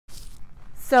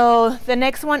So the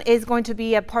next one is going to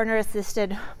be a partner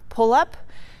assisted pull-up.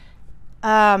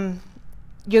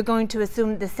 You're going to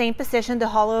assume the same position, the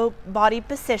hollow body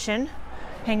position,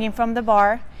 hanging from the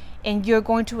bar, and you're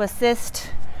going to assist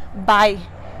by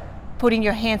putting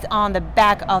your hands on the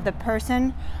back of the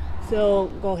person. So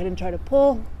go ahead and try to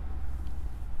pull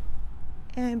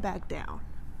and back down.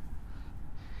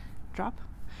 Drop.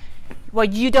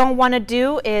 What you don't want to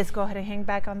do is go ahead and hang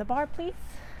back on the bar, please.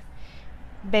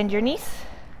 Bend your knees.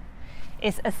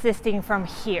 It's assisting from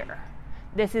here.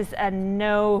 This is a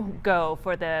no-go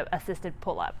for the assisted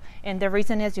pull-up. And the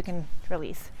reason is, you can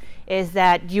release, is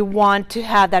that you want to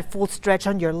have that full stretch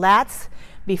on your lats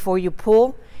before you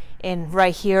pull. And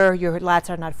right here, your lats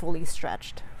are not fully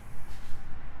stretched.